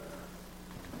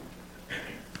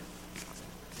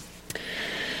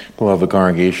Beloved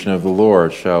congregation of the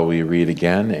Lord, shall we read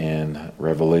again in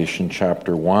Revelation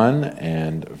chapter 1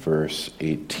 and verse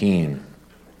 18.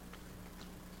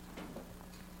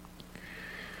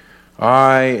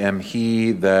 I am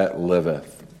he that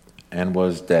liveth, and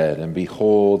was dead, and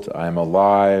behold, I am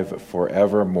alive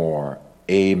forevermore.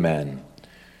 Amen.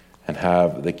 And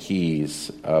have the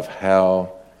keys of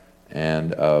hell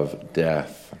and of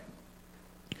death.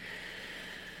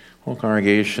 Well,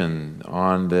 congregation,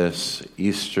 on this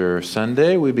Easter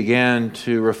Sunday, we began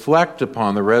to reflect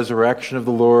upon the resurrection of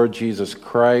the Lord Jesus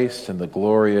Christ and the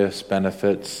glorious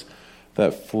benefits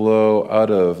that flow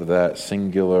out of that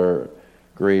singular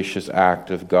gracious act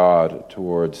of God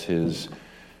towards his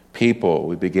people.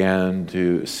 We began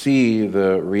to see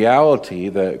the reality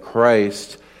that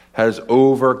Christ has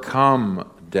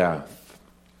overcome death.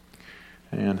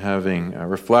 And having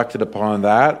reflected upon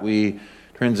that, we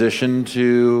transition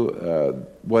to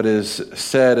what is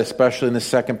said, especially in the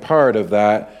second part of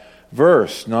that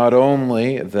verse. Not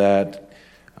only that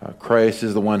Christ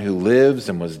is the one who lives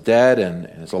and was dead and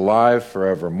is alive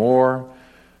forevermore,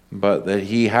 but that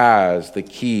he has the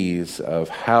keys of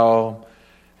hell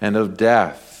and of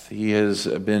death. He has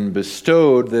been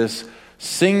bestowed this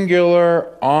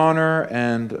singular honor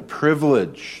and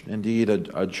privilege, indeed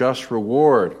a just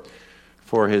reward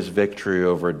for his victory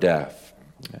over death.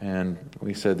 And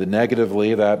we said that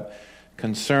negatively that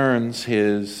concerns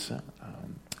his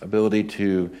ability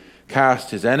to cast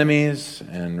his enemies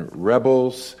and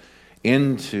rebels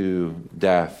into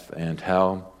death and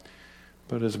hell,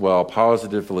 but as well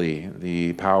positively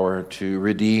the power to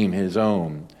redeem his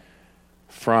own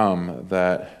from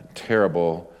that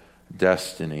terrible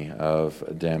destiny of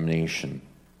damnation.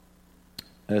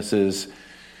 This is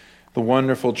the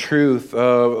wonderful truth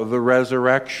of the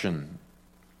resurrection.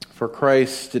 For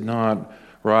Christ did not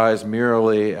rise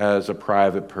merely as a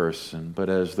private person, but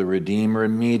as the Redeemer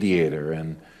and Mediator,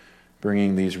 and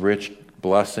bringing these rich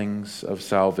blessings of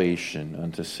salvation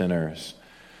unto sinners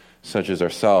such as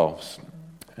ourselves.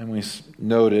 And we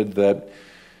noted that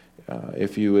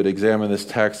if you would examine this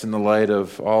text in the light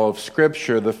of all of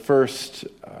Scripture, the first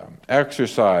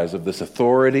exercise of this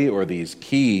authority or these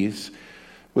keys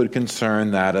would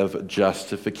concern that of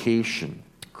justification.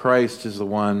 Christ is the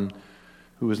one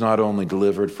who was not only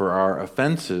delivered for our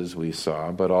offenses, we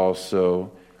saw, but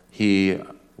also he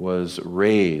was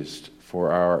raised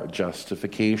for our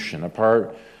justification.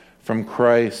 Apart from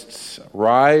Christ's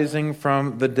rising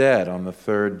from the dead on the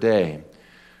third day,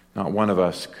 not one of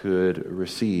us could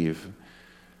receive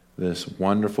this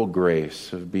wonderful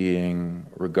grace of being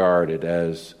regarded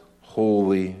as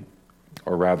holy,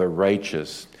 or rather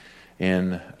righteous,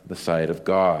 in the sight of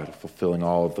God, fulfilling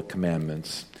all of the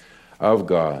commandments of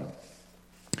God.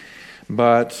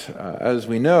 But as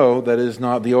we know, that is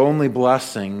not the only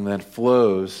blessing that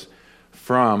flows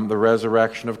from the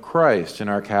resurrection of Christ. In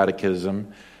our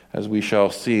catechism, as we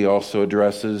shall see, also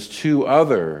addresses two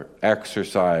other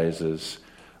exercises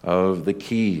of the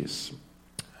keys.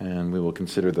 And we will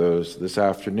consider those this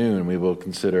afternoon. We will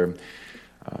consider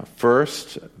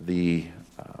first the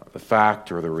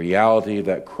fact or the reality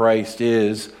that Christ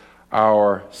is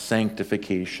our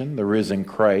sanctification, the risen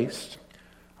Christ,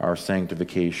 our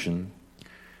sanctification.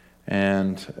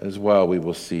 And as well, we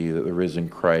will see that the risen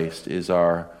Christ is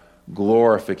our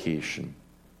glorification.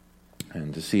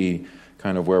 And to see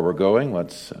kind of where we're going,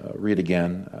 let's read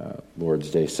again Lord's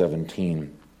Day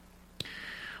 17.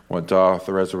 What doth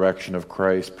the resurrection of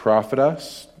Christ profit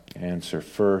us? Answer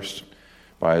first,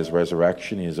 by his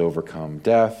resurrection he has overcome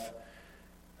death,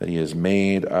 that he has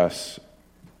made us,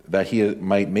 that he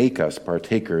might make us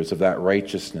partakers of that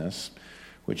righteousness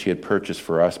which he had purchased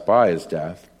for us by his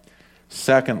death.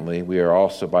 Secondly, we are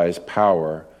also by his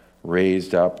power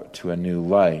raised up to a new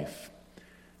life.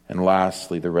 And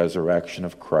lastly, the resurrection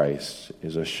of Christ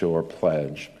is a sure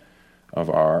pledge of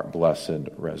our blessed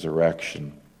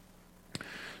resurrection.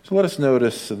 So let us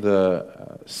notice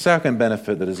the second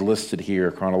benefit that is listed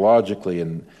here chronologically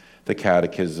in the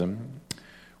Catechism.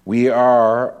 We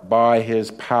are by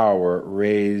his power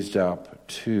raised up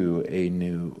to a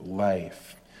new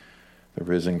life. The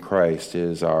risen Christ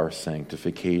is our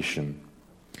sanctification.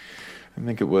 I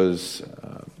think it was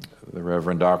the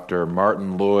Reverend Dr.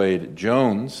 Martin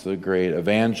Lloyd-Jones, the great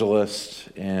evangelist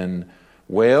in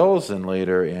Wales and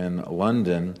later in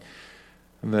London,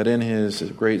 that in his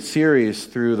great series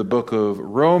through the book of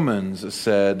Romans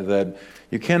said that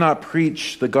you cannot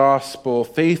preach the gospel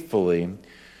faithfully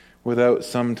without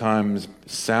sometimes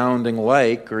sounding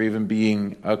like or even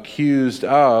being accused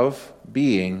of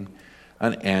being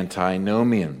an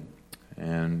antinomian.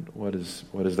 And what is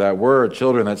that word?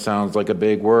 Children, that sounds like a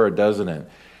big word, doesn't it?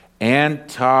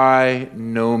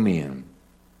 Antinomian.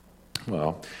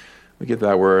 Well, we get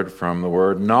that word from the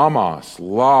word nomos,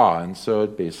 law, and so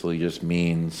it basically just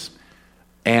means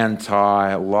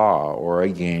anti-law or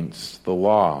against the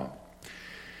law.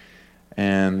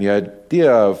 And the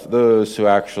idea of those who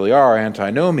actually are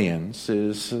antinomians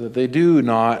is that they do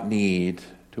not need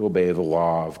to obey the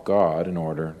law of God in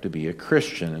order to be a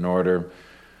Christian. In order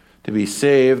to be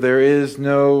saved, there is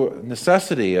no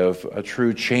necessity of a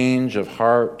true change of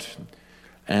heart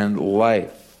and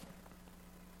life.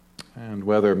 And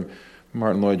whether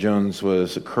Martin Lloyd-Jones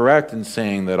was correct in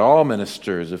saying that all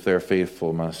ministers, if they're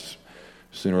faithful, must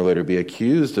sooner or later be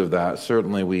accused of that,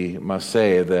 certainly we must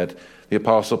say that the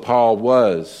Apostle Paul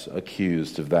was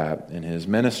accused of that in his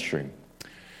ministry.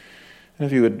 And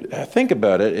if you would think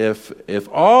about it, if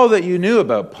all that you knew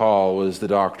about Paul was the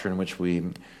doctrine which we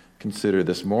consider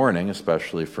this morning,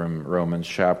 especially from Romans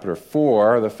chapter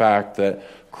 4, the fact that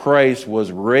Christ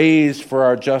was raised for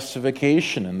our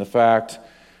justification, and the fact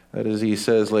that, as he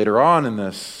says later on in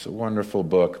this wonderful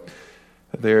book,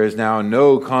 there is now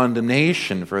no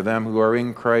condemnation for them who are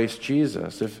in Christ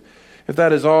Jesus. If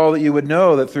that is all that you would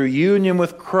know, that through union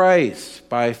with Christ,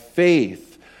 by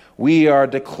faith, we are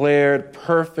declared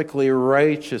perfectly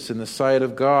righteous in the sight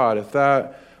of God, if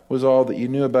that was all that you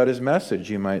knew about his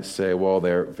message, you might say, well,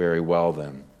 there, very well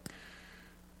then.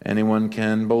 Anyone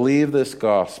can believe this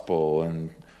gospel and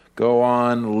go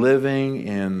on living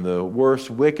in the worst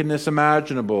wickedness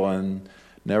imaginable and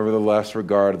nevertheless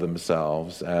regard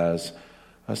themselves as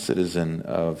a citizen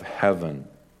of heaven.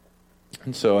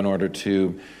 And so in order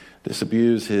to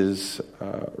disabuse his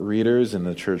readers in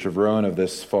the Church of Rome of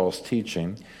this false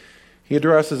teaching, he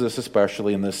addresses this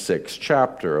especially in the 6th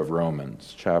chapter of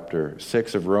Romans, chapter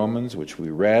 6 of Romans, which we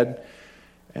read.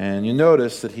 And you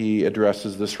notice that he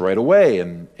addresses this right away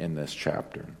in this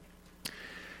chapter.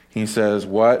 He says,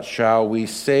 "What shall we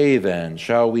say then?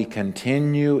 Shall we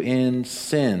continue in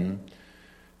sin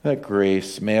that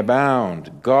grace may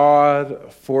abound?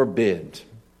 God forbid.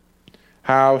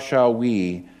 How shall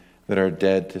we that are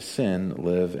dead to sin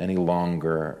live any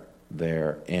longer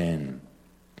therein?"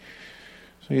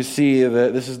 So you see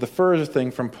that this is the first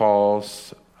thing from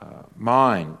Paul's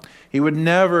mind. He would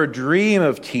never dream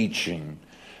of teaching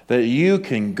that you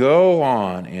can go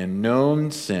on in known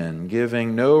sin,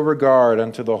 giving no regard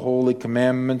unto the holy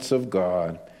commandments of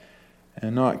God,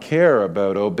 and not care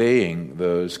about obeying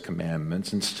those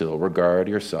commandments and still regard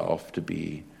yourself to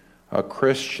be a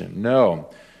Christian. No,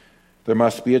 there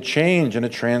must be a change and a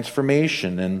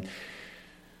transformation. And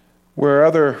where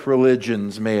other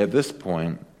religions may at this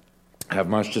point have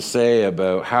much to say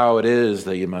about how it is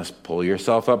that you must pull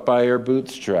yourself up by your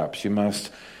bootstraps, you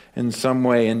must in some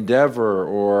way endeavor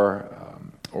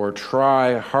or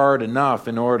try hard enough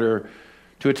in order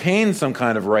to attain some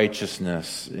kind of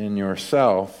righteousness in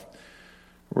yourself.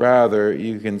 Rather,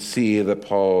 you can see that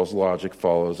Paul's logic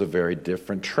follows a very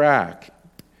different track.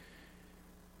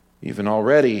 Even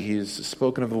already, he's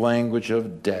spoken of the language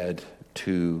of dead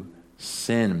to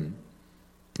sin.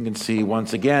 You can see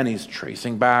once again he's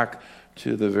tracing back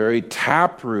to the very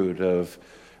taproot of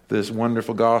this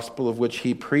wonderful gospel of which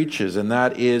he preaches, and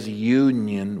that is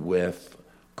union with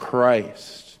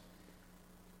Christ.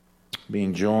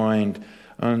 Being joined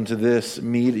unto this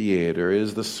mediator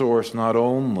is the source not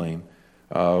only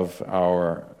of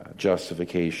our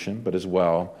justification, but as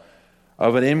well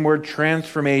of an inward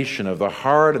transformation of the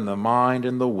heart and the mind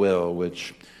and the will,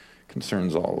 which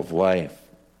concerns all of life.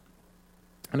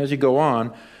 And as you go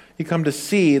on, you come to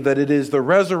see that it is the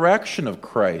resurrection of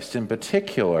Christ in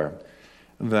particular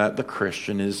that the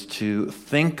Christian is to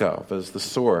think of as the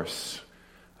source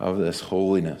of this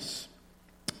holiness.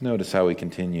 Notice how he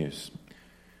continues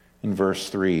in verse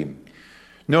 3.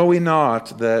 "Know we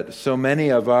not that so many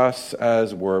of us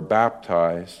as were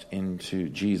baptized into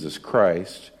Jesus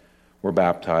Christ were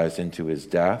baptized into his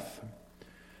death?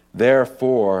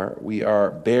 Therefore we are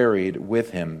buried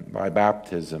with him by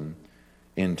baptism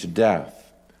into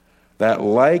death, that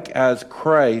like as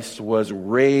Christ was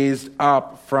raised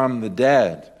up from the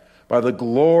dead by the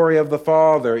glory of the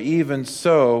Father, even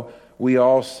so we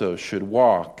also should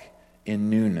walk in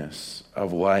newness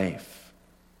of life."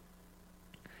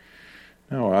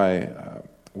 Now, I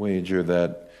wager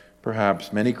that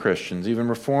perhaps many Christians, even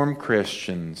Reformed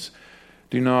Christians,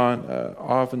 do not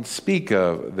often speak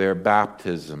of their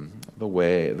baptism the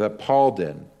way that Paul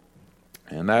did.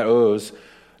 And that owes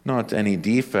not to any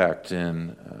defect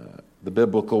in the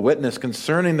biblical witness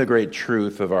concerning the great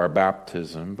truth of our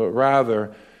baptism, but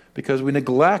rather because we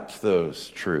neglect those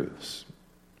truths.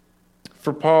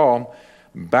 For Paul,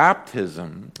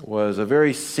 baptism was a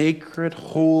very sacred,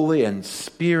 holy, and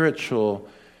spiritual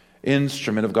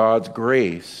instrument of God's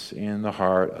grace in the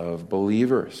heart of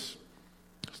believers.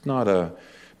 It's It's not a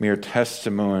mere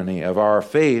testimony of our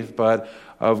faith, but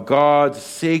of God's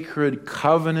sacred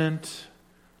covenant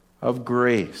of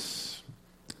grace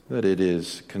that it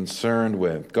is concerned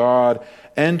with. God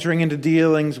entering into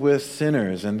dealings with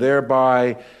sinners and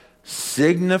thereby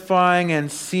signifying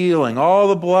and sealing all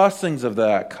the blessings of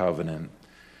that covenant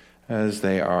as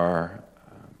they are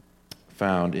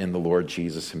found in the Lord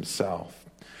Jesus himself.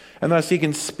 And thus he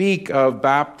can speak of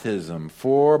baptism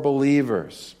for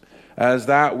believers as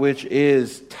that which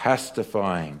is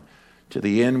testifying to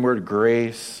the inward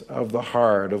grace of the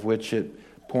heart, of which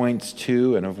it points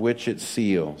to and of which it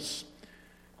seals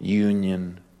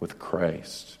union with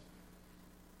Christ.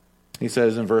 He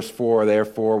says in verse 4,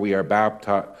 therefore we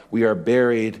are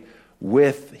buried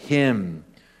with him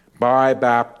by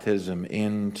baptism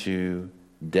into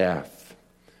death,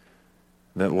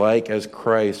 that like as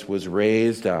Christ was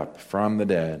raised up from the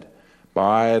dead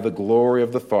by the glory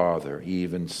of the Father,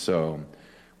 even so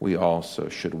we also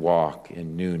should walk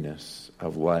in newness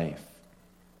of life.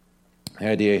 The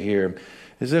idea here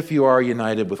is if you are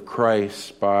united with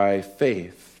Christ by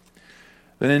faith,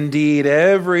 then indeed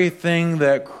everything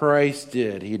that Christ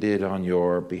did, he did on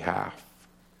your behalf.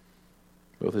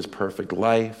 Both his perfect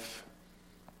life,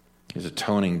 his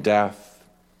atoning death,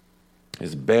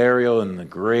 his burial in the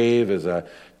grave is a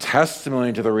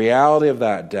testimony to the reality of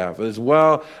that death, as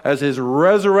well as his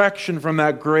resurrection from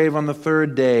that grave on the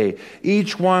third day.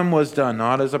 Each one was done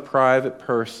not as a private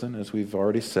person, as we've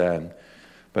already said,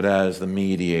 but as the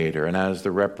mediator and as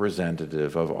the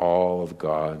representative of all of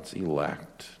God's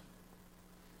elect.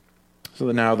 So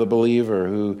that now the believer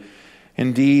who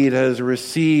indeed has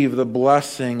received the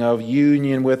blessing of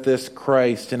union with this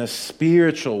Christ in a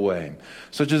spiritual way,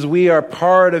 such as we are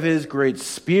part of his great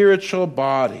spiritual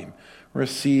body,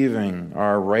 receiving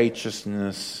our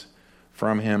righteousness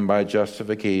from him by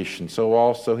justification. So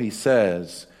also he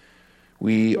says,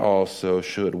 we also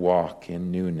should walk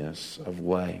in newness of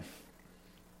life.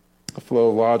 The flow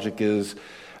of logic is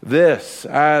this: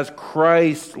 as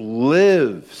Christ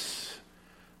lives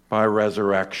by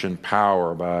resurrection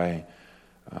power, by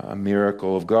a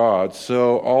miracle of God,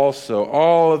 so also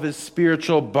all of his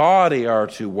spiritual body are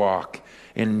to walk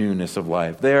in newness of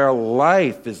life. Their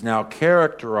life is now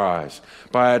characterized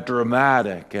by a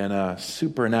dramatic and a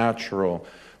supernatural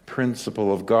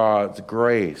principle of God's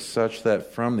grace, such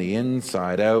that from the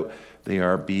inside out they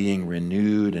are being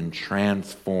renewed and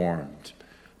transformed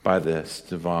by this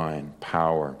divine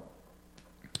power.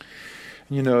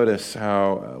 You notice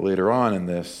how later on in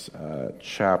this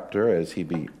chapter, as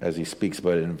he speaks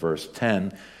about it in verse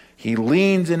 10, he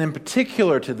leans in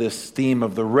particular to this theme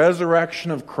of the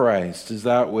resurrection of Christ as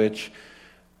that which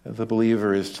the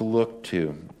believer is to look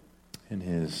to in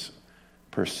his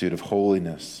pursuit of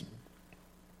holiness.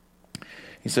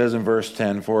 He says in verse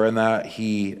 10, for in that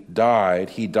he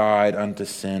died unto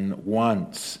sin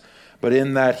once, but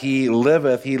in that he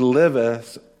liveth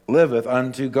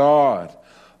unto God.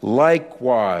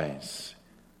 Likewise,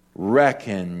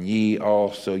 reckon ye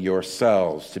also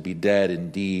yourselves to be dead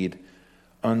indeed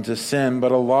unto sin,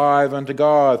 but alive unto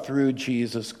God through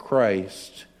Jesus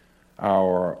Christ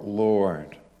our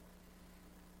Lord.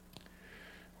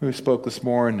 We spoke this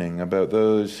morning about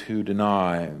those who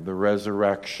deny the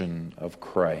resurrection of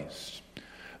Christ.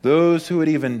 Those who would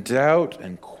even doubt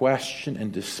and question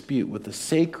and dispute with the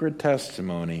sacred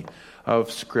testimony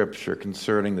of Scripture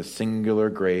concerning the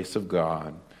singular grace of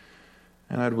God.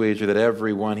 And I'd wager that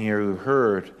everyone here who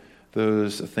heard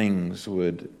those things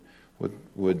would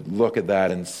look at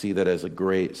that and see that as a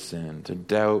great sin, to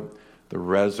doubt the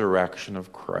resurrection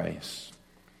of Christ.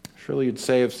 Surely you'd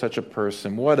say of such a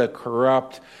person, what a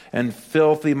corrupt and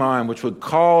filthy mind which would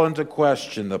call into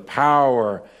question the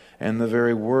power and the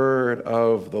very word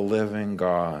of the living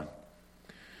God.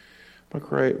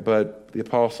 But the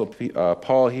Apostle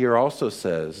Paul here also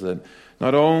says that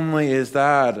not only is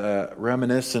that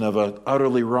reminiscent of an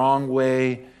utterly wrong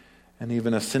way and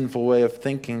even a sinful way of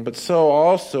thinking, but so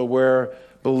also where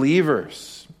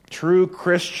believers, true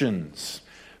Christians,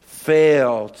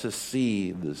 fail to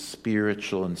see the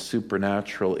spiritual and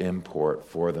supernatural import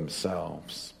for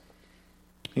themselves.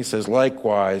 He says,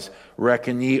 likewise,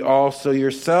 reckon ye also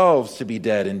yourselves to be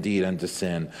dead indeed unto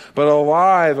sin, but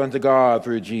alive unto God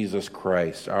through Jesus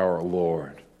Christ our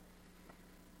Lord.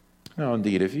 Now,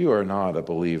 indeed, if you are not a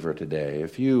believer today,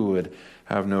 if you would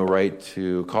have no right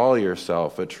to call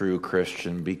yourself a true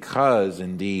Christian because,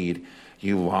 indeed,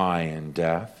 you lie in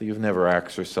death, you've never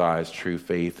exercised true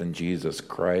faith in Jesus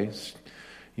Christ,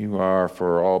 you are,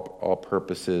 for all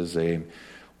purposes,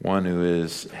 one who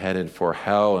is headed for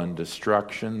hell and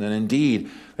destruction, then indeed,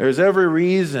 there's every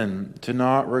reason to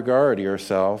not regard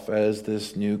yourself as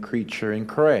this new creature in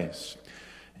Christ.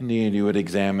 Indeed, you would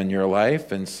examine your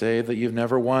life and say that you've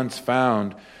never once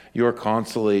found your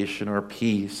consolation or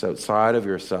peace outside of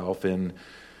yourself in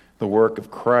the work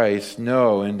of Christ.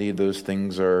 No, indeed, those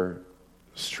things are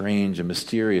strange and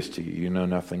mysterious to you. You know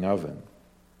nothing of it.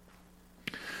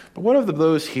 But what of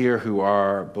those here who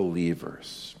are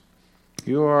believers?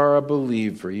 You are a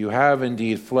believer. You have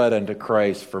indeed fled unto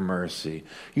Christ for mercy.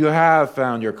 You have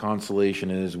found your consolation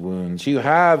in his wounds. You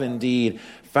have indeed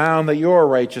found that your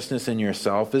righteousness in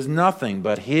yourself is nothing,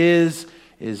 but his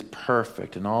is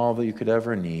perfect and all that you could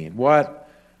ever need. What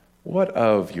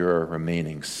of your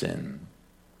remaining sin?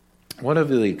 What of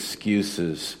the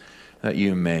excuses that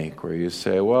you make where you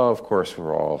say, well, of course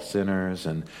we're all sinners,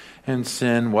 and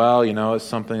sin, well, it's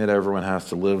something that everyone has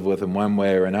to live with in one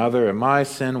way or another. And my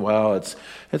sin, well, it's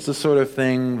the sort of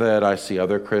thing that I see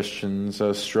other Christians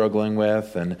struggling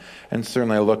with, and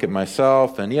certainly I look at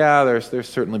myself, and yeah, there's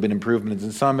certainly been improvements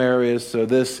in some areas. So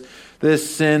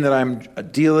this sin that I'm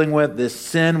dealing with, this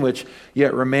sin which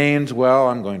yet remains, well,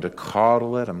 I'm going to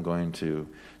coddle it, I'm going to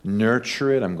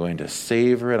nurture it, I'm going to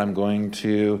savor it, I'm going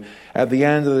to, at the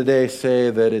end of the day,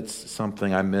 say that it's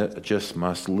something I just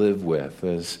must live with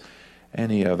as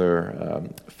any other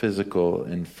physical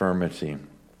infirmity.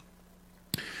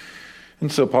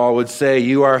 And so Paul would say,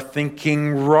 you are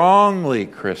thinking wrongly,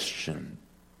 Christian.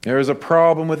 There is a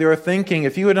problem with your thinking.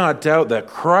 If you would not doubt that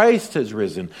Christ has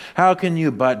risen, how can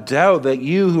you but doubt that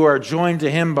you who are joined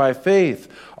to him by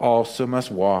faith also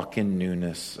must walk in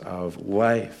newness of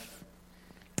life?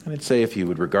 And I'd say if you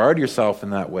would regard yourself in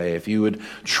that way, if you would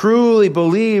truly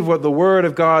believe what the Word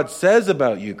of God says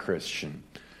about you, Christian,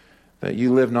 that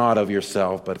you live not of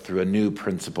yourself, but through a new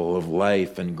principle of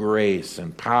life and grace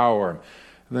and power,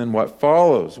 then what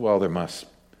follows? Well, there must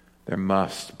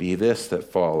be this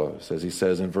that follows. As he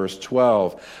says in verse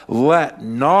 12, let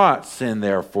not sin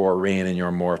therefore reign in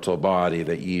your mortal body,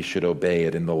 that ye should obey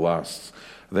it in the lusts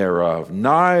thereof.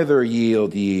 Neither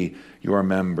yield ye your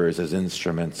members as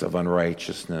instruments of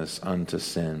unrighteousness unto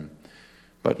sin,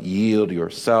 but yield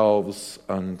yourselves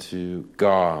unto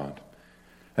God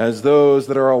as those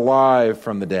that are alive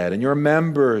from the dead, and your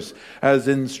members as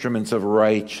instruments of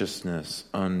righteousness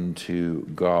unto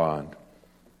God.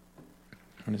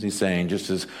 What is he saying? Just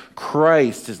as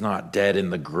Christ is not dead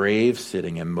in the grave,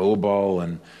 sitting immobile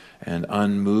and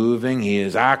unmoving, he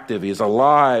is active, he is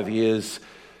alive, he is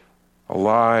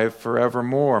alive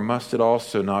forevermore. Must it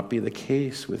also not be the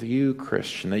case with you,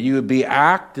 Christian, that you would be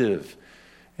active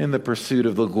in the pursuit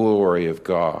of the glory of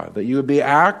God, that you would be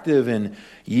active in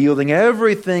yielding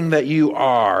everything that you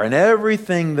are and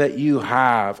everything that you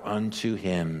have unto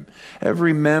him,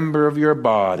 every member of your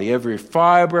body, every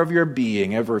fiber of your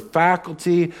being, every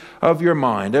faculty of your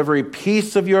mind, every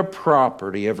piece of your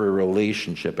property, every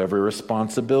relationship, every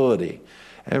responsibility,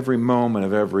 every moment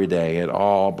of every day. It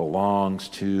all belongs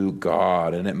to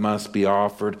God, and it must be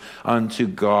offered unto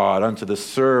God, unto the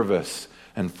service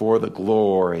and for the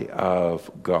glory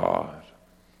of God.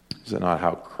 Is that not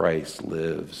how Christ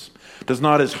lives? Does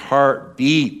not his heart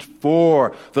beat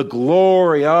for the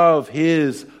glory of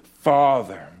his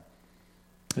Father?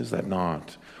 Is that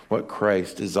not what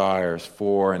Christ desires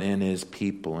for and in his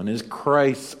people? And is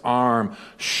Christ's arm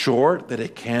short that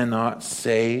it cannot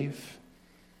save?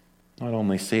 Not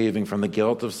only saving from the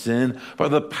guilt of sin, but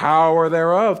the power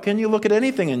thereof. Can you look at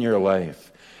anything in your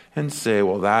life and say,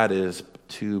 well, that is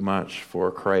too much for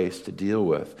Christ to deal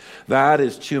with? That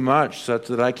is too much such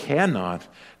that I cannot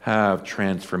have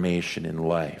transformation in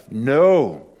life.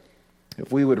 No. If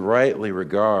we would rightly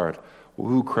regard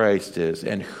who Christ is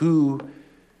and who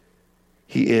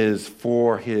he is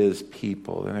for his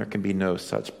people, then there can be no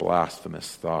such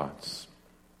blasphemous thoughts.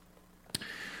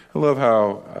 I love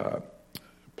how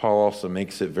Paul also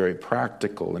makes it very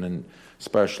practical, and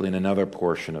especially in another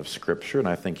portion of Scripture, and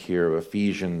I think here of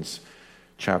Ephesians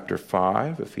chapter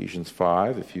 5,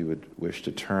 if you would wish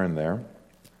to turn there.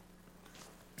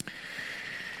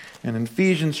 And in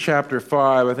Ephesians chapter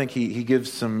 5, I think he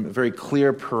gives some very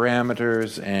clear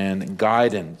parameters and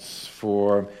guidance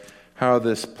for how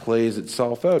this plays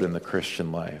itself out in the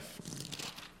Christian life.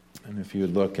 And if you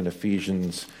would look in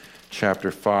Ephesians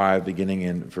chapter 5, beginning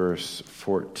in verse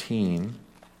 14,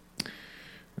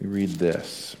 we read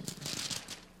this.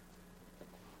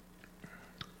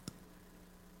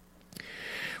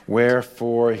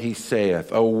 Wherefore he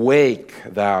saith, awake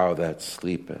thou that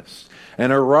sleepest,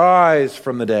 and arise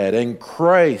from the dead, and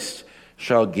Christ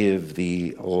shall give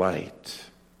thee light.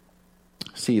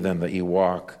 See then that ye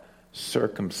walk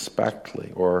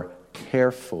circumspectly, or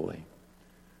carefully,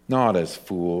 not as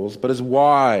fools, but as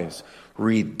wise,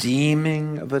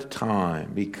 redeeming the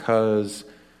time, because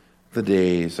the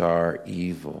days are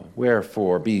evil.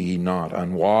 Wherefore be ye not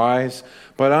unwise,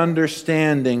 but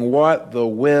understanding what the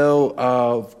will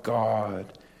of God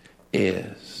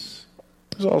is.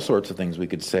 There's all sorts of things we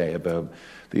could say about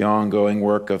the ongoing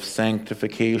work of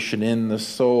sanctification in the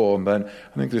soul, but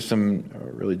I think there's some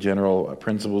really general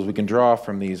principles we can draw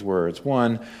from these words.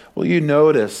 One, will you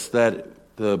notice that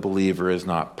the believer is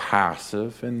not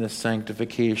passive in this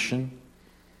sanctification?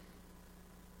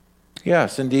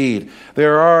 Yes, indeed.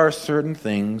 There are certain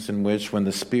things in which when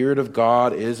the Spirit of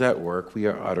God is at work, we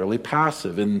are utterly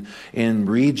passive. In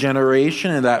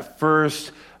regeneration, in that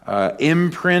first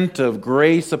imprint of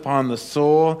grace upon the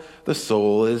soul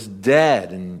is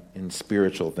dead in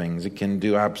spiritual things. It can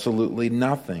do absolutely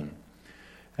nothing.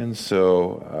 And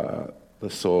so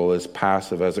the soul is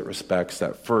passive as it respects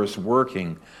that first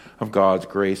working of God's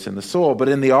grace in the soul. But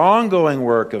in the ongoing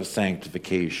work of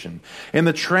sanctification, in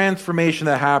the transformation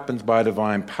that happens by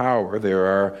divine power, there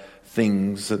are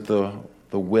things that the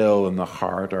will and the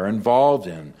heart are involved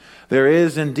in. There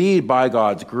is indeed, by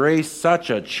God's grace, such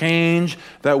a change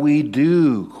that we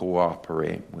do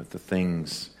cooperate with the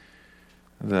things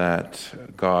that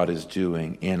God is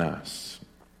doing in us.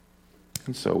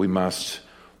 And so we must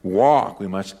we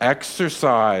must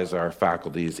exercise our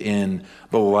faculties in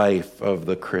the life of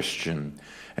the Christian.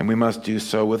 And we must do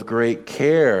so with great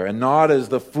care, and not as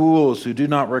the fools who do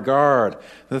not regard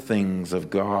the things of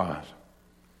God.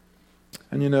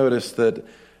 And you notice that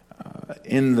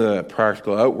in the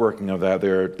practical outworking of that,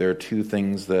 there are two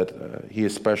things that he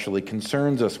especially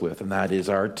concerns us with, and that is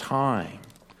our time.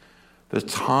 The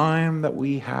time that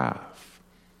we have.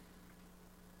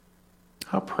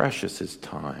 How precious is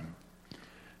time?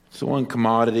 It's the one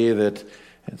commodity that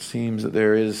it seems that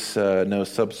there is no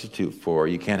substitute for.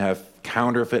 You can't have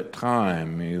counterfeit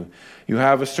time. You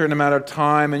have a certain amount of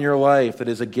time in your life that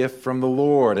is a gift from the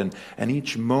Lord, and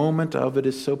each moment of it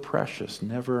is so precious,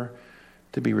 never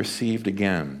to be received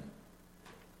again.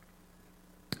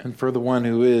 And for the one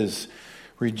who is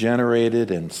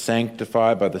regenerated and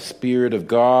sanctified by the Spirit of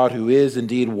God, who is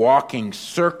indeed walking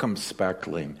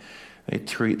circumspectly, they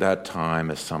treat that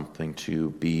time as something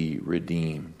to be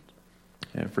redeemed.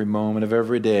 Every moment of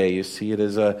every day, you see it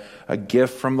as a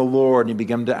gift from the Lord, and you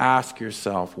begin to ask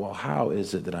yourself, well, how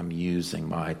is it that I'm using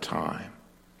my time?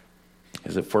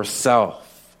 Is it for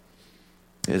self?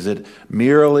 Is it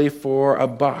merely for a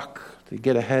buck to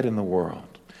get ahead in the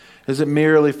world? Is it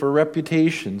merely for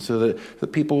reputation so that the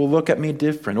people will look at me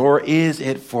different? Or is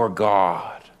it for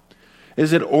God?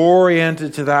 Is it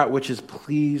oriented to that which is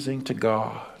pleasing to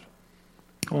God?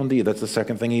 Well, indeed, that's the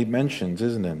second thing he mentions,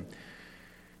 isn't it?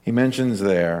 He mentions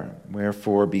there,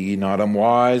 wherefore be ye not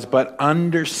unwise, but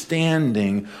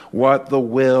understanding what the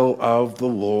will of the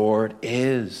Lord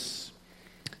is.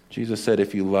 Jesus said,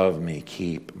 if you love me,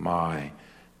 keep my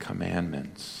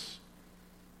commandments.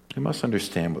 You must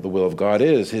understand what the will of God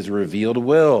is, his revealed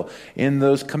will in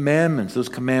those commandments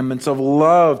of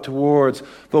love towards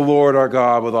the Lord our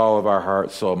God with all of our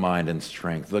heart, soul, mind, and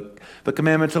strength. The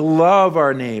commandment to love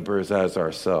our neighbors as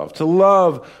ourselves, to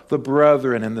love the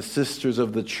brethren and the sisters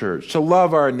of the church, to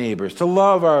love our neighbors, to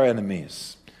love our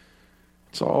enemies.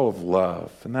 It's all of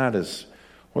love, and that is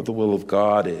what the will of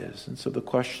God is. And so the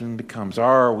question becomes,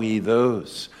 are we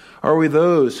those? Are we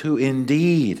those who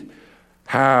indeed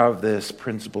have this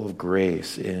principle of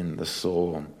grace in the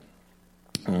soul?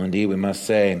 Well, indeed, we must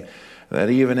say that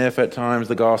even if at times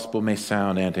the gospel may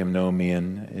sound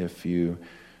antinomian, if you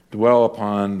dwell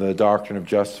upon the doctrine of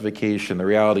justification, the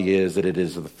reality is that it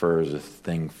is the furthest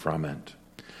thing from it.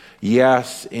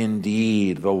 Yes,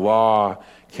 indeed, the law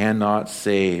cannot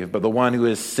save, but the one who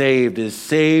is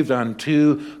saved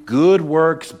unto good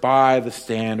works by the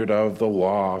standard of the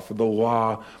law. For the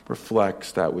law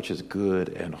reflects that which is good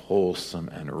and wholesome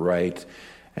and right,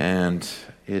 and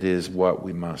it is what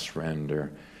we must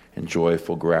render in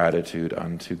joyful gratitude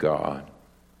unto God.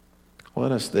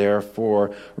 Let us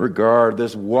therefore regard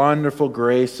this wonderful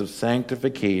grace of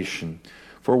sanctification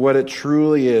for what it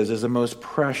truly is a most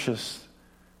precious,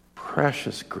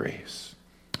 precious grace.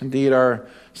 Indeed, our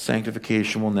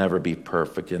sanctification will never be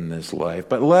perfect in this life,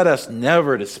 but let us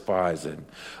never despise it.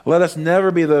 Let us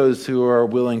never be those who are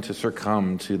willing to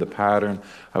succumb to the pattern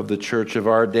of the church of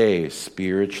our day,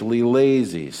 spiritually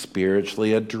lazy,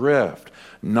 spiritually adrift,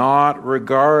 not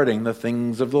regarding the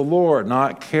things of the Lord,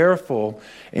 not careful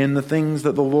in the things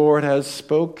that the Lord has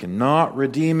spoken, not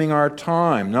redeeming our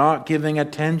time, not giving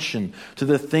attention to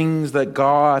the things that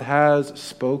God has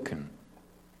spoken.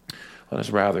 Let us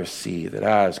rather see that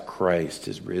as Christ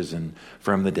is risen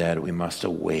from the dead, we must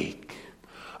awake.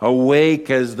 Awake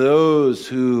as those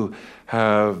who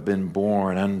have been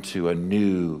born unto a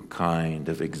new kind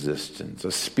of existence,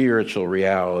 a spiritual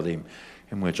reality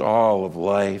in which all of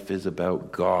life is about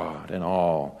God and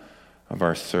all of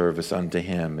our service unto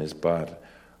him is but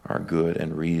our good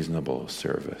and reasonable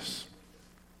service.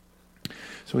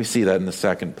 So we see that in the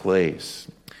second place.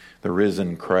 The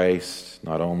risen Christ,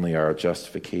 not only our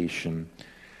justification,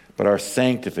 but our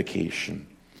sanctification.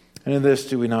 And in this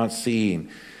do we not see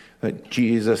that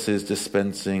Jesus is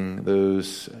dispensing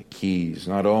those keys,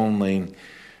 not only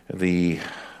the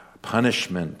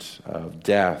punishment of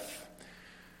death,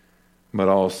 but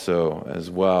also as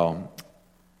well,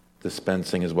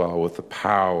 dispensing as well with the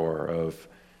power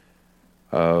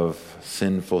of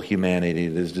sinful humanity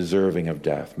that is deserving of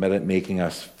death, making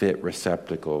us fit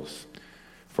receptacles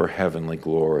for heavenly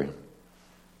glory.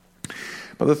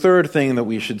 But the third thing that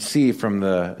we should see from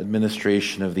the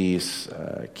administration of these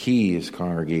keys,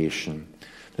 congregation,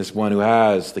 this one who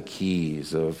has the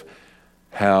keys of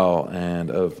hell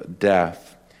and of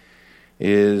death,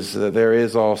 is that there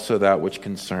is also that which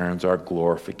concerns our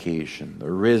glorification.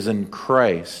 The risen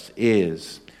Christ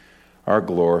is our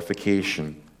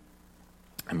glorification.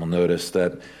 And we'll notice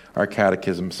that our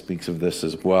catechism speaks of this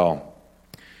as well.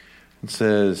 It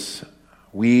says,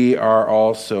 we are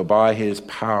also by his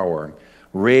power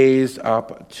raised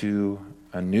up to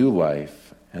a new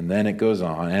life. And then it goes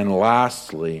on. And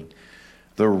lastly,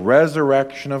 the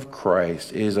resurrection of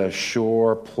Christ is a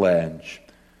sure pledge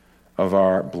of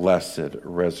our blessed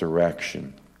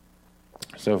resurrection.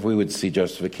 So if we would see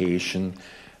justification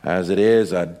as it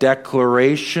is a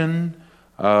declaration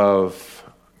of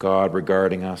God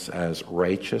regarding us as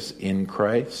righteous in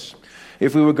Christ,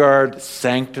 if we regard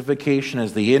sanctification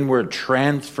as the inward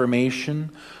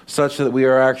transformation such that we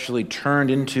are actually turned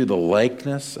into the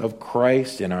likeness of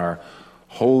Christ in our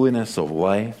holiness of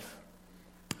life,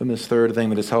 then this third thing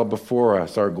that is held before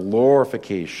us, our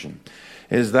glorification,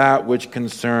 is that which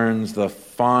concerns the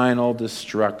final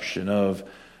destruction of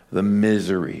the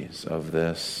miseries of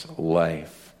this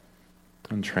life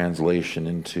and translation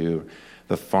into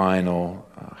the final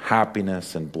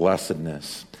happiness and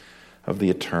blessedness of the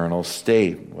eternal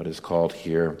state, what is called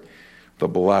here the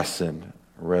blessed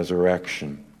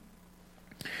resurrection.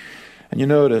 And you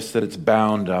notice that it's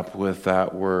bound up with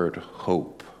that word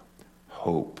hope.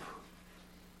 Hope.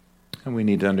 And we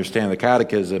need to understand the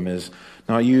catechism is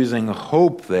not using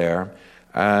hope there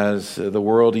as the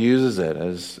world uses it,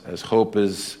 as hope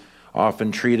is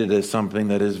often treated as something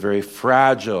that is very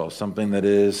fragile, something that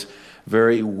is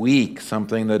very weak,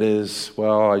 something that is,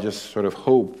 well, I just sort of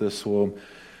hope this will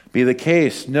be the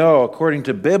case. No, according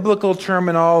to biblical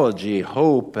terminology,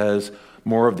 hope has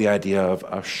more of the idea of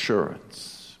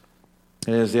assurance.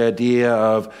 It is the idea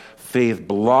of faith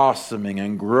blossoming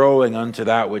and growing unto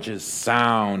that which is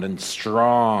sound and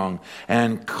strong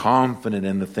and confident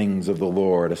in the things of the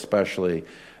Lord, especially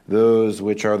those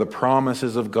which are the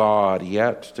promises of God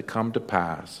yet to come to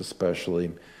pass,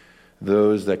 especially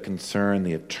those that concern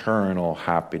the eternal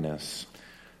happiness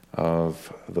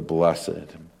of the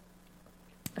blessed.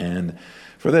 And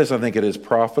for this, I think it is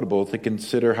profitable to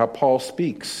consider how Paul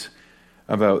speaks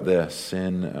about this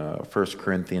in 1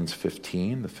 Corinthians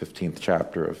 15, the 15th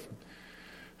chapter of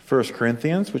 1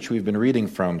 Corinthians, which we've been reading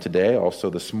from today, also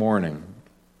this morning.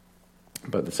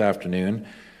 But this afternoon,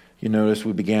 you notice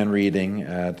we began reading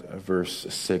at verse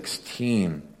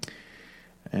 16.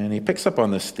 And he picks up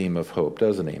on this theme of hope,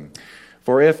 doesn't he?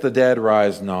 For if the dead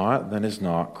rise not, then is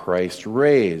not Christ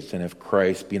raised. And if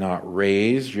Christ be not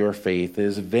raised, your faith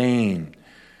is vain.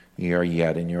 Ye are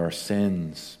yet in your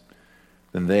sins.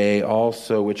 Then they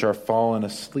also which are fallen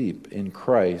asleep in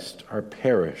Christ are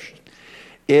perished.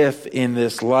 If in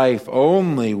this life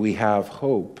only we have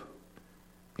hope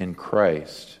in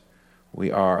Christ,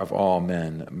 we are of all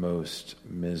men most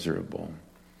miserable.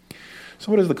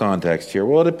 So what is the context here?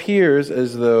 Well, it appears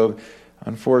as though,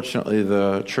 unfortunately,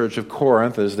 the church of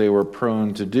Corinth, as they were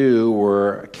prone to do,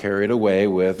 were carried away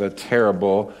with a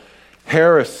terrible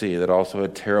heresy that also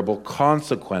had terrible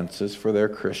consequences for their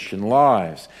Christian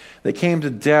lives. They came to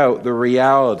doubt the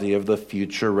reality of the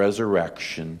future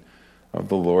resurrection of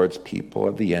the Lord's people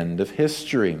at the end of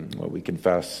history. What we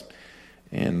confess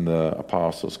in the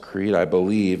Apostles' Creed, I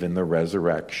believe in the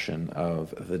resurrection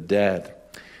of the dead.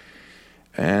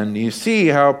 And you see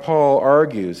how Paul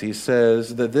argues. He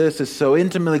says that this is so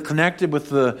intimately connected with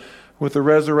the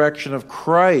resurrection of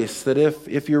Christ that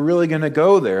if you're really going to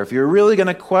go there, if you're really going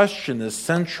to question this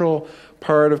central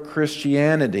part of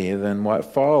Christianity, then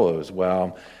what follows?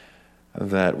 Well,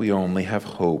 that we only have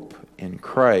hope in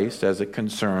Christ as it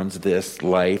concerns this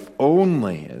life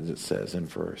only, as it says in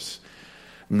verse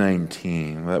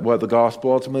 19. That what the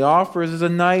gospel ultimately offers is a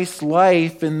nice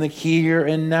life in the here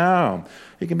and now.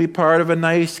 You can be part of a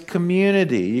nice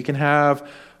community. You can have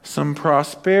some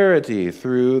prosperity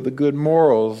through the good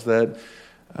morals that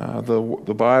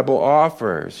the Bible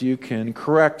offers. You can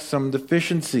correct some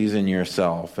deficiencies in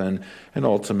yourself, and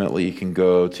ultimately you can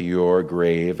go to your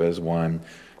grave as one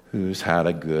who's had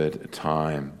a good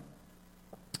time.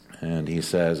 And he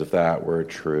says, if that were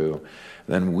true,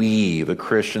 then we, the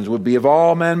Christians, would be of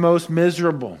all men most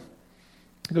miserable.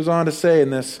 He goes on to say in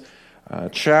this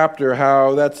chapter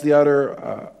how that's the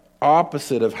utter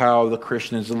opposite of how the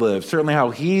Christian is to live, certainly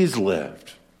how he's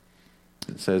lived.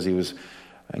 It says he was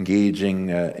engaging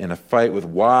in a fight with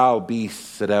wild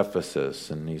beasts at Ephesus,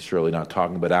 and he's surely not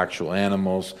talking about actual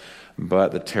animals,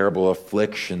 but the terrible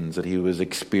afflictions that he was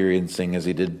experiencing as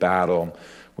he did battle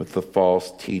with the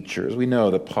false teachers. We know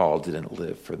that Paul didn't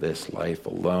live for this life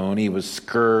alone. He was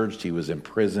scourged, he was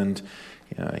imprisoned,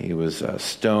 he was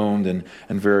stoned, and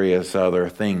various other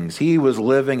things. He was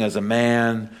living as a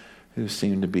man who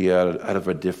seemed to be out of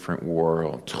a different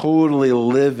world, totally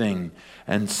living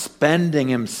and spending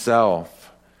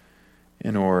himself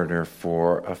in order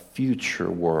for a future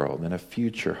world and a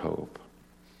future hope.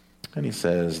 And he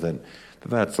says that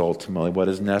that's ultimately what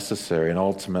is necessary and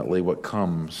ultimately what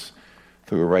comes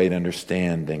through a right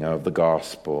understanding of the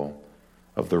gospel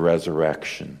of the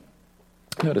resurrection.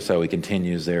 Notice how he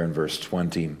continues there in verse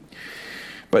 20.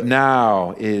 But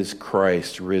now is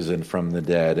Christ risen from the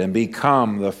dead and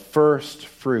become the first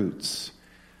fruits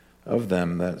of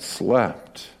them that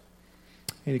slept.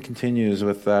 And he continues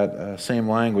with that same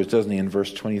language, doesn't he, in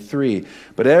verse 23.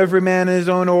 But every man in his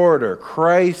own order,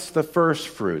 Christ the first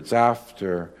fruits,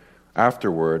 afterward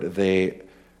they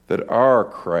that are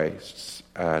Christ's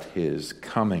at his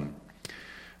coming.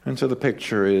 And so the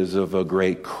picture is of a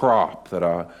great crop that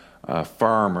a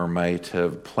farmer might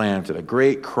have planted, a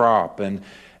great crop. And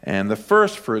the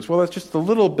first fruits, well, that's just a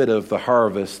little bit of the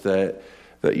harvest that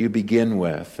you begin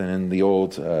with. And in the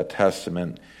Old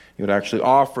Testament, you would actually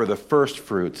offer the first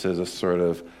fruits as a sort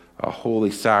of a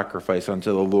holy sacrifice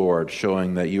unto the Lord,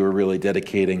 showing that you were really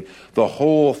dedicating the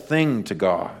whole thing to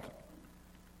God.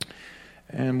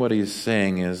 And what he's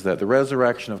saying is that the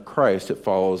resurrection of Christ, it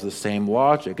follows the same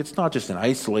logic. It's not just an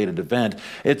isolated event.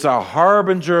 It's a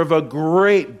harbinger of a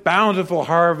great, bountiful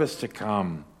harvest to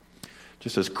come.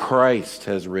 Just as Christ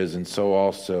has risen, so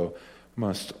also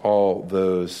must all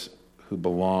those who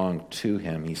belong to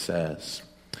him, he says.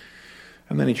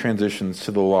 And then he transitions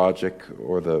to the logic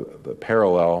or the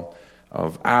parallel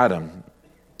of Adam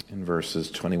in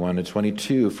verses 21 to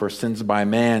 22. For since by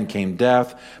man came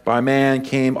death, by man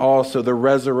came also the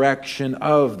resurrection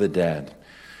of the dead.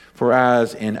 For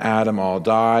as in Adam all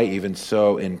die, even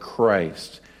so in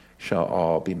Christ shall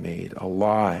all be made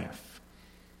alive.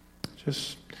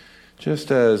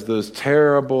 Just as those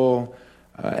terrible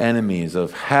enemies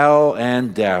of hell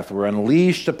and death were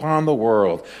unleashed upon the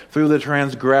world through the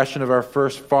transgression of our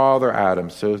first father Adam,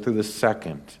 so through the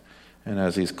second, and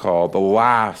as he's called, the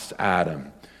last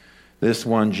Adam, this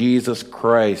one, Jesus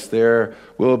Christ, there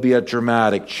will be a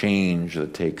dramatic change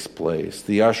that takes place,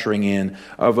 the ushering in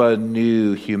of a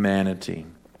new humanity.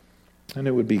 And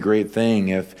it would be a great thing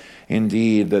if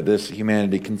indeed that this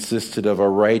humanity consisted of a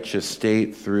righteous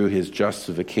state through his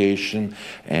justification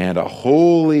and a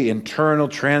holy internal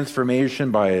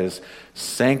transformation by his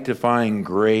sanctifying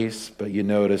grace. But you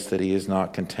notice that he is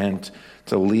not content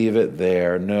to leave it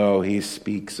there. No, he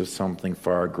speaks of something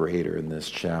far greater in this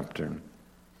chapter.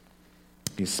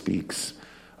 He speaks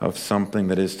of something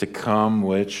that is to come,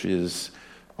 which is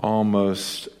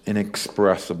almost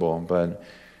inexpressible, but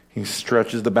he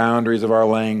stretches the boundaries of our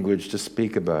language to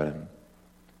speak about him.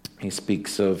 He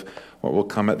speaks of what will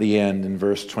come at the end in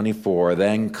verse 24.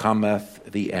 Then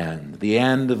cometh the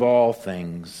end of all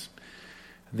things,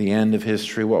 the end of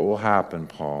history. What will happen,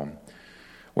 Paul?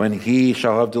 When he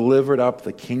shall have delivered up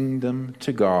the kingdom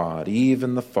to God,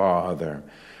 even the Father,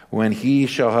 when he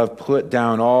shall have put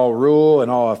down all rule and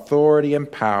all authority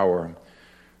and power,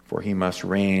 for he must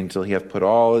reign till he hath put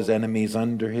all his enemies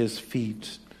under his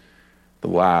feet. The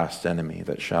last enemy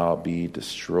that shall be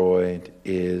destroyed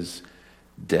is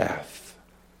death.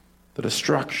 The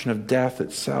destruction of death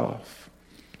itself.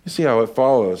 You see how it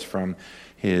follows from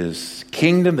his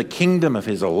kingdom, the kingdom of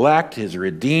his elect, his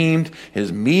redeemed,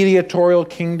 his mediatorial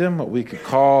kingdom, what we could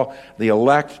call the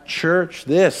elect church.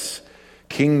 This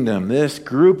kingdom, this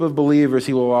group of believers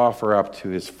he will offer up to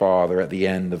his Father at the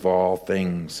end of all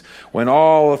things. When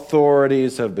all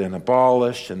authorities have been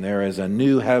abolished and there is a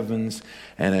new heavens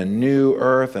and a new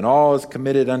earth and all is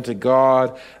committed unto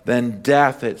God, then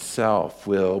death itself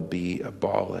will be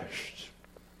abolished.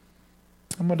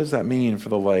 And what does that mean for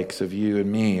the likes of you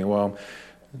and me? Well,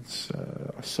 it's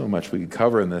so much we could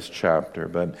cover in this chapter,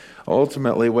 but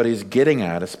ultimately what he's getting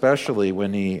at, especially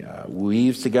when he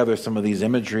weaves together some of these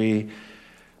imagery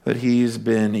that he's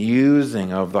been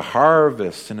using of the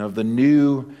harvest and of the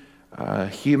new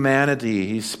humanity,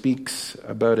 he speaks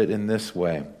about it in this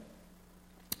way.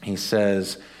 He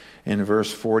says in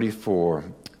verse 44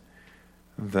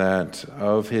 that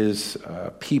of his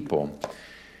people,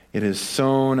 it is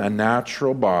sown a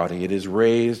natural body, it is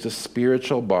raised a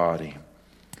spiritual body.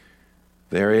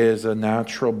 There is a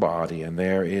natural body and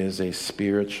there is a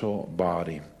spiritual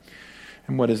body.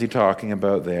 And what is he talking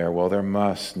about there? Well, there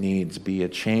must needs be a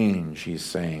change, he's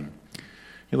saying.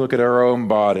 You look at our own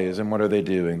bodies and what are they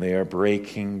doing? They are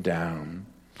breaking down.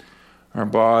 Our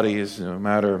bodies, no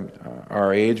matter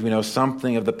our age, we know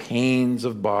something of the pains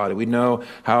of body. We know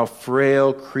how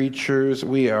frail creatures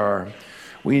we are.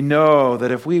 We know that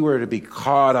if we were to be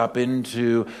caught up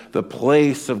into the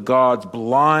place of God's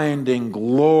blinding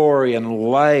glory and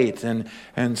light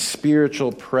and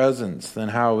spiritual presence, then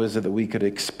how is it that we could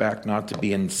expect not to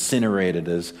be incinerated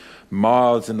as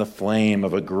moths in the flame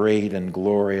of a great and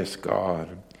glorious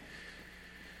God?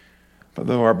 But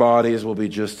though our bodies will be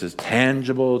just as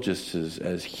tangible, just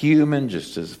as human,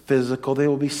 just as physical, they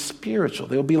will be spiritual.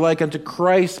 They will be like unto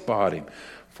Christ's body.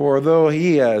 For though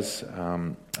he has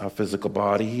a physical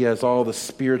body, he has all the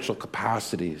spiritual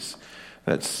capacities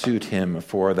that suit him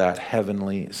for that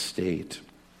heavenly state.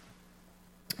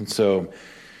 And so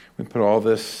we put all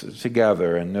this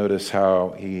together and notice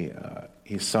how he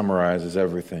summarizes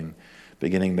everything,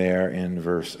 beginning there in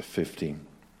verse 50.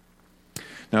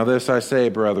 Now this I say,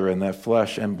 brethren, that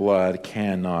flesh and blood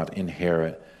cannot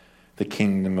inherit the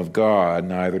kingdom of God,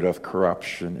 neither doth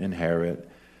corruption inherit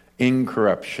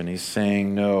incorruption. He's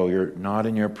saying, no, you're not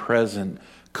in your present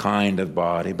kind of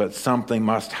body, but something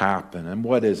must happen. And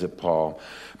what is it, Paul?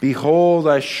 Behold,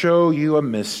 I show you a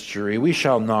mystery. We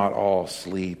shall not all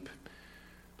sleep,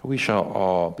 but we shall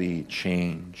all be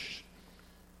changed.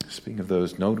 Speaking of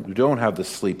those who don't have the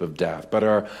sleep of death, but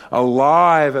are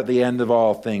alive at the end of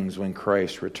all things when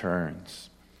Christ returns.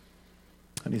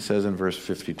 And he says in verse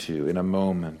 52, in a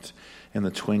moment, in the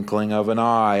twinkling of an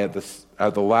eye, at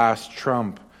the last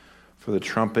trump, for the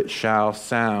trumpet shall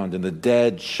sound, and the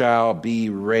dead shall be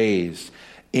raised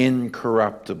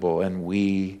incorruptible, and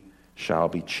we shall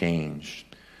be changed.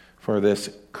 For this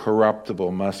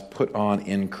corruptible must put on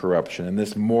incorruption, and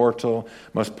this mortal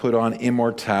must put on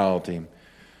immortality.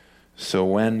 So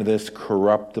when this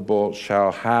corruptible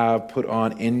shall have put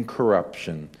on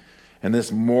incorruption, and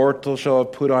this mortal shall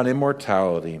have put on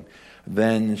immortality,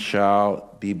 then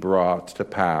shall be brought to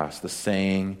pass the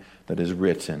saying that is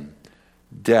written,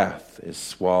 death is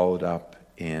swallowed up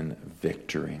in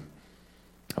victory.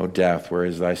 O death, where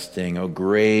is thy sting? O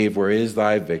grave, where is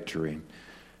thy victory?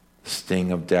 The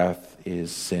sting of death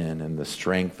is sin, and the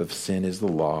strength of sin is the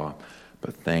law.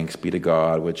 But thanks be to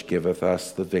God, which giveth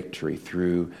us the victory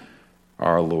through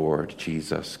our Lord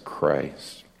Jesus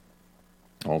Christ.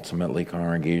 Ultimately,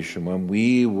 congregation, when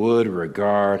we would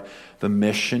regard the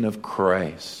mission of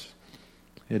Christ,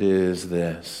 it is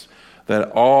this,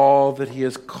 that all that he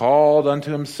has called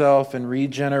unto himself in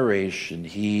regeneration,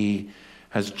 he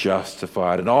has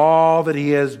justified. And all that he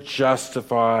has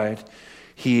justified,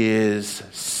 he is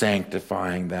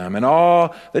sanctifying them. And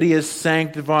all that he is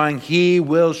sanctifying, he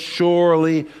will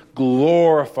surely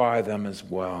glorify them as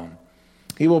well.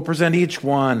 He will present each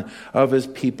one of his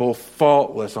people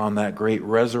faultless on that great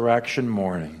resurrection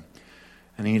morning.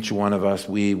 And each one of us,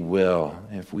 we will,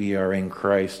 if we are in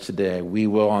Christ today, we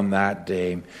will on that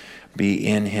day be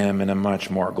in him in a much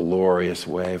more glorious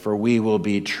way. For we will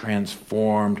be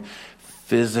transformed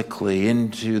physically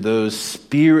into those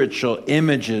spiritual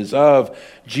images of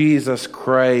Jesus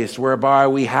Christ, whereby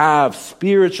we have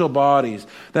spiritual bodies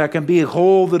that can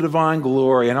behold the divine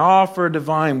glory and offer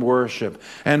divine worship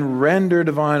and render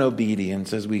divine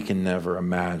obedience as we can never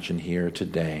imagine here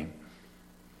today.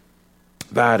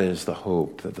 That is the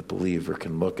hope that the believer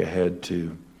can look ahead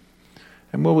to.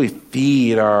 And will we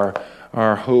feed our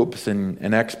hopes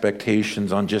and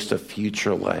expectations on just a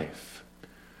future life?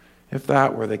 If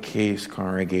that were the case,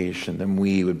 congregation, then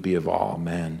we would be of all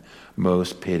men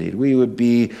most pitied. We would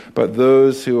be but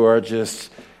those who are just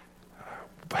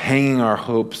hanging our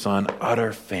hopes on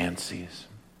utter fancies.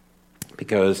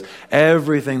 Because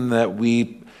everything that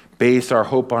we base our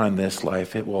hope on in this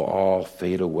life, it will all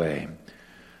fade away.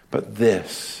 But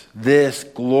this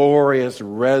glorious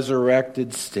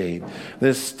resurrected state,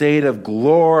 this state of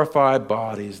glorified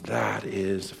bodies, that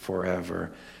is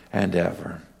forever and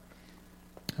ever.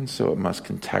 And so it must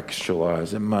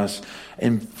contextualize. It must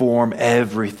inform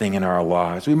everything in our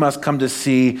lives. We must come to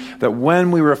see that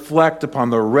when we reflect upon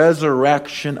the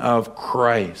resurrection of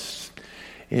Christ,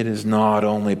 it is not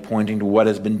only pointing to what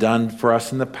has been done for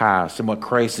us in the past and what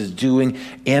Christ is doing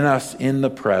in us in the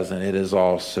present. It is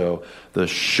also the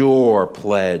sure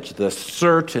pledge, the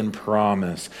certain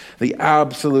promise, the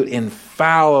absolute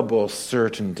infallible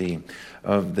certainty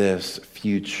of this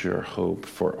future hope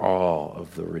for all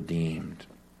of the redeemed.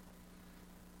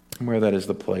 And where that is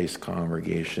the place,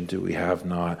 congregation, do we have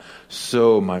not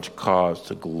so much cause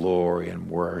to glory and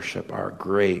worship our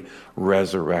great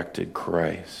resurrected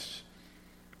Christ?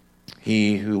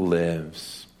 He who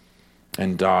lives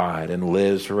and died and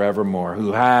lives forevermore,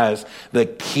 who has the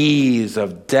keys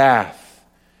of death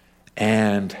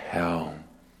and hell.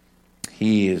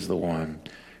 He is the one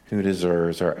who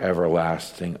deserves our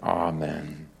everlasting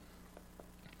amen.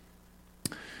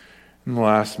 In the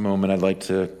last moment, I'd like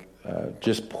to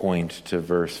just point to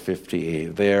verse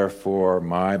 58. Therefore,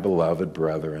 my beloved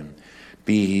brethren,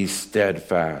 be ye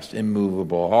steadfast,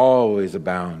 immovable, always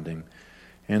abounding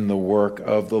in the work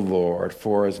of the Lord,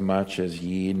 for as much as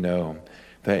ye know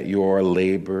that your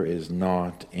labor is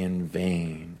not in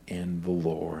vain in the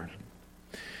Lord.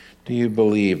 Do you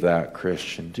believe that,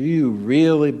 Christian? Do you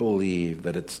really believe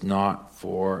that it's not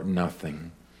for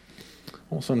nothing?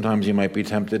 Well, sometimes you might be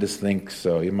tempted to think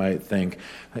so. You might think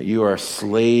that you are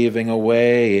slaving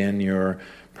away in your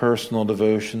personal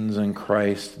devotions and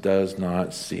Christ does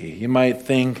not see. You might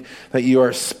think that you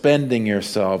are spending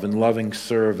yourself in loving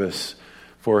service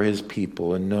for his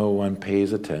people and no one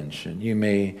pays attention. You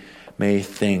may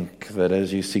think that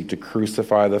as you seek to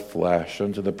crucify the flesh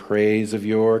unto the praise of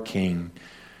your King,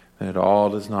 that it all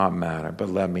does not matter. But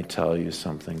let me tell you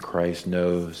something. Christ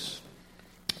knows.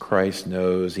 Christ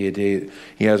knows. He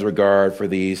has regard for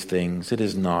these things. It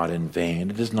is not in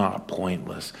vain. It is not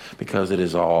pointless, because it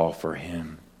is all for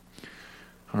him.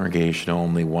 Congregation,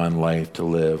 only one life to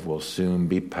live will soon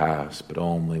be past, but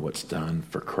only what's done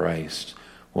for Christ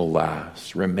will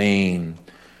last. Remain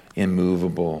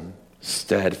immovable,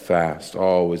 steadfast,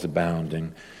 always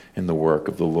abounding in the work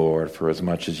of the Lord, for as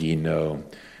much as ye know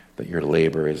that your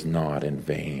labor is not in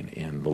vain in the